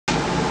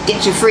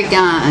Get your freak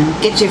on.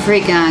 Get your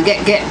freak on.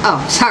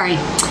 Oh, sorry.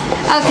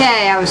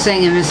 Okay, I was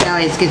singing Miss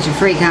Elliott's Get Your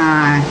Freak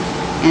On.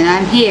 And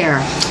I'm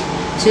here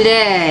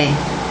today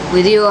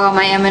with you, all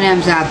my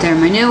M&Ms out there.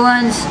 My new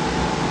ones,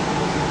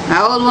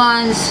 my old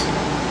ones,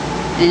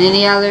 and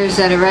any others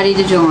that are ready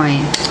to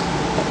join.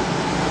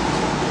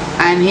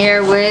 I'm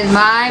here with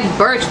my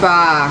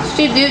Birchbox.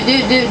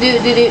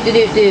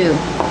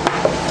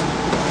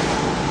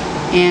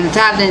 And the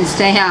top didn't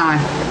stay on.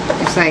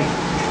 It's like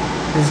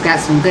it's got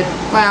some good,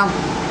 well,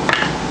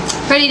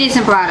 pretty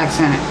decent products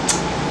in it.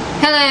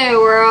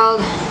 Hello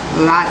world.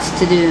 Lots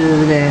to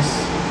do this.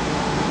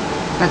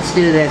 Let's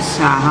do this.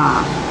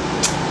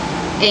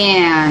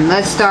 And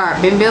let's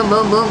start. Boom, boom,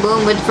 boom, boom,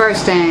 boom with the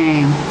first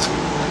thing.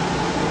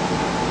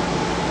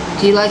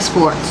 Do you like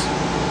sports?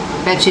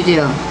 Bet you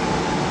do.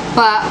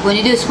 But when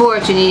you do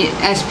sports, you need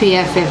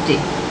SPF 50.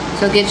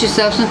 So get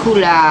yourself some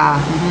Kula.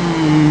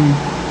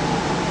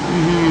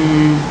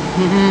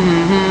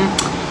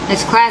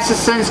 It's classic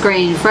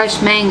sunscreen,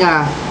 fresh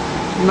manga,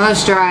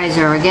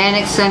 moisturizer,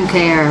 organic sun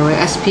care with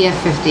SPF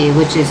 50,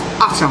 which is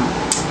awesome.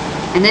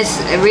 And this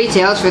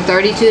retails for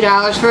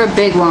 $32 for a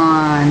big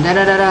one. Da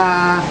da da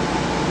da.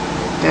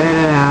 Da da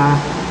da da.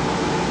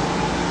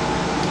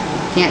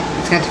 Can't.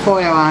 It's got the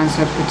foil on,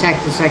 so it's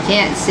protected, so I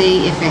can't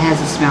see if it has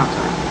a smell to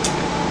it.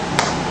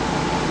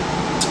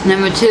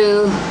 Number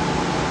 2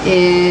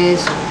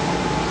 is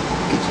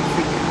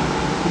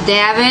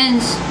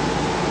Avon's.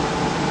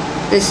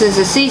 This is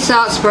a sea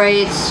salt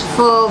spray. It's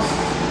full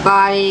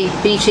body,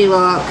 beachy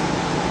look.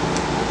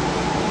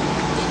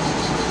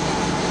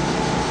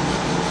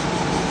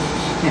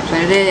 That's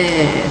what it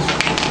is.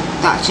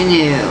 Thought you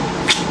knew.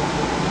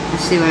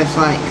 Let's see what it's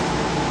like.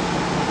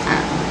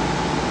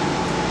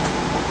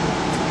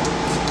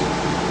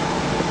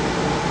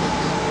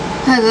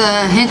 Has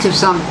a hint of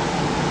some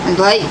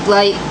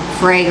light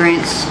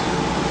fragrance.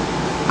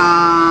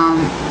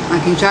 I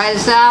can try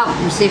this out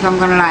and see if I'm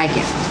gonna like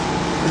it.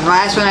 The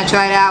last one I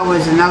tried out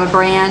was another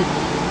brand.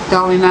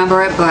 Don't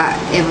remember it, but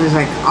it was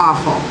like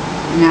awful,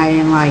 and I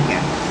didn't like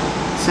it.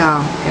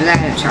 So give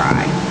that a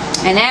try.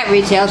 And that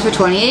retails for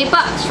 28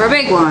 bucks for a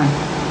big one.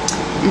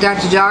 And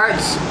Dr.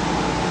 Jart's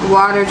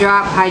Water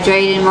Drop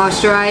Hydrating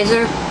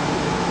Moisturizer.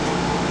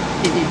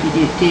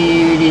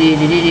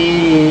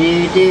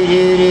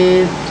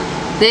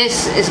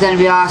 This is going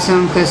to be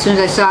awesome because as soon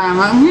as I saw it, I'm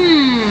like,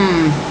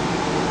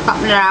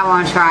 something that I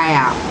want to try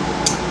out.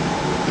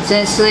 It's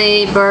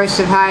instantly bursts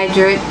of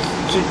hydrates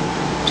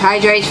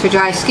for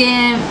dry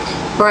skin,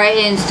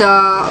 brightens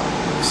dull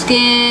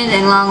skin,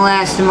 and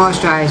long-lasting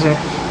moisturizer,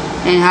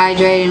 and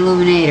hydrating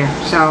illuminator.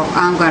 So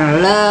I'm gonna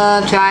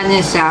love trying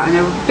this out. And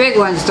the big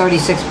one's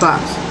 36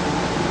 bucks.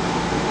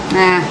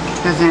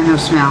 Doesn't have no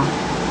smell.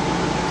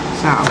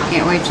 So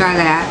can't wait to try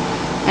that.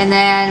 And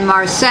then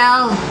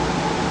Marcel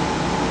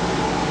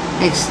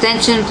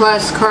Extension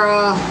Plus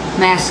Curl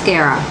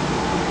Mascara.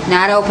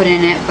 Not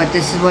opening it, but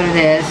this is what it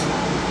is.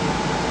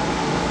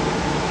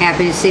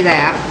 Happy to see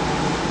that.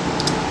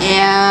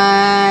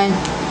 And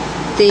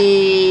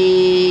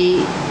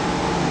the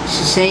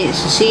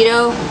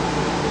Shiseido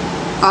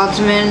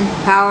Ultimate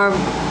Power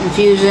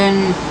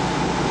Infusion,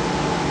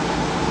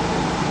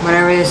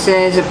 whatever this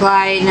is,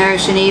 apply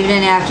nourishing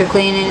evening after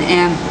cleaning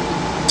and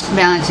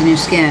balancing your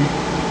skin.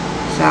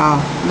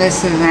 So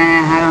this is,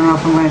 I don't know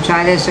if I'm going to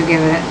try this or give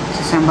it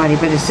to somebody,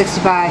 but it's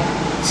 $67.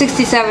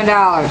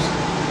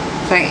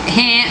 It's like,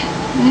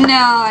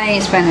 no, I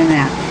ain't spending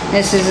that.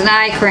 This is an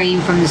eye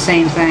cream from the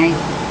same thing.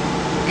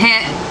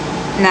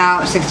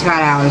 No,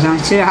 $65, only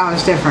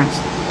 $2 difference.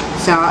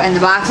 So, and the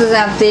box is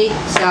empty.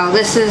 So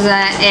this is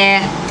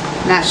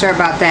not sure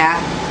about that.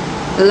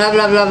 Love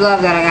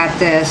that I got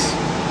this.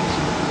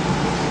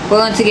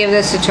 Willing to give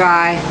this a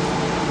try.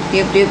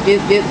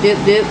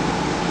 Doop.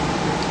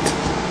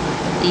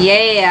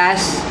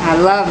 Yes, I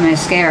love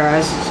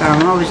mascaras, so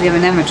I'm always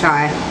giving them a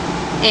try.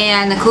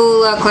 And the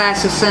Coola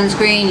Classic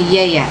Sunscreen,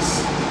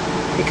 yes.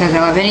 Because I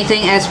love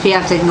anything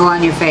SPF that can go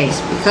on your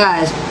face.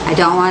 Because I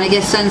don't want to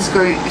get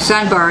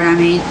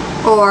sunburn,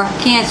 or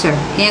cancer.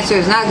 Cancer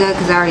is not good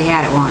because I already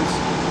had it once.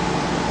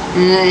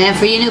 And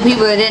for you new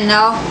people that didn't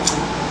know,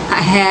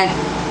 I had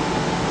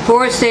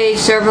 4-stage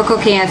cervical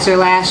cancer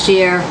last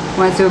year.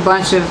 Went through a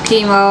bunch of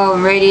chemo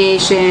and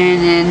radiation,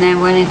 and then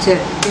went into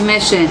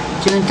remission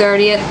June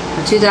 30th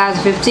of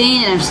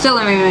 2015, and I'm still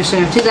in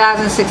remission of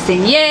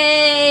 2016.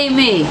 Yay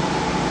me!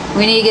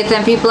 We need to get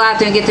them people out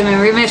there and get them in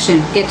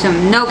remission. Get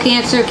them no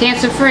cancer,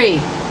 cancer-free.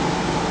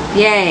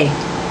 Yay.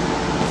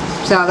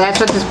 So that's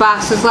what this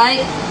box is like.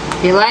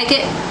 If you like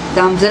it,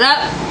 thumbs it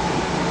up.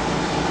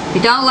 If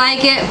you don't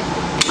like it,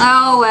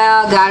 oh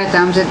well, gotta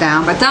thumbs it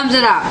down. But thumbs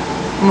it up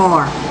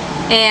more.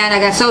 And I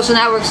got social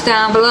networks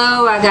down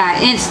below. I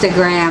got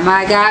Instagram.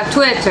 I got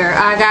Twitter.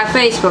 I got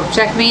Facebook.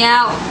 Check me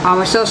out. All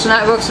my social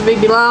networks will be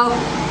below.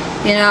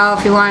 You know,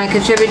 if you want to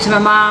contribute to my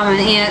mom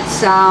and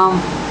aunt's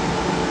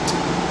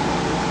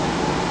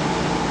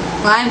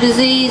Lyme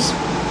disease,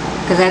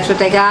 because that's what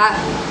they got.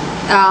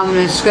 The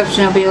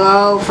description will be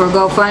below for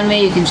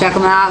GoFundMe. You can check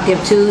them out. Give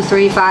 $2,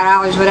 $3,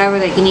 $5, whatever.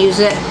 They can use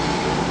it.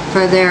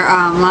 for their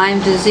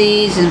Lyme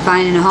disease and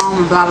finding a home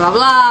and blah blah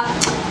blah.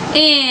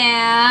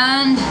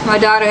 And my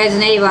daughter has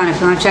an Avon. If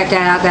you want to check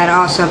that out, that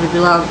also would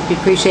be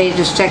appreciated.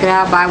 Just check it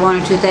out. Buy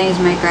 1 or 2 things,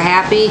 make her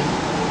happy,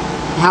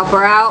 help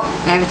her out.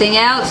 Everything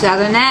else,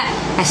 other than that,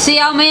 I see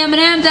all my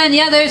M&Ms on the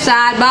other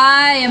side.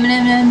 Bye,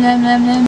 M&M.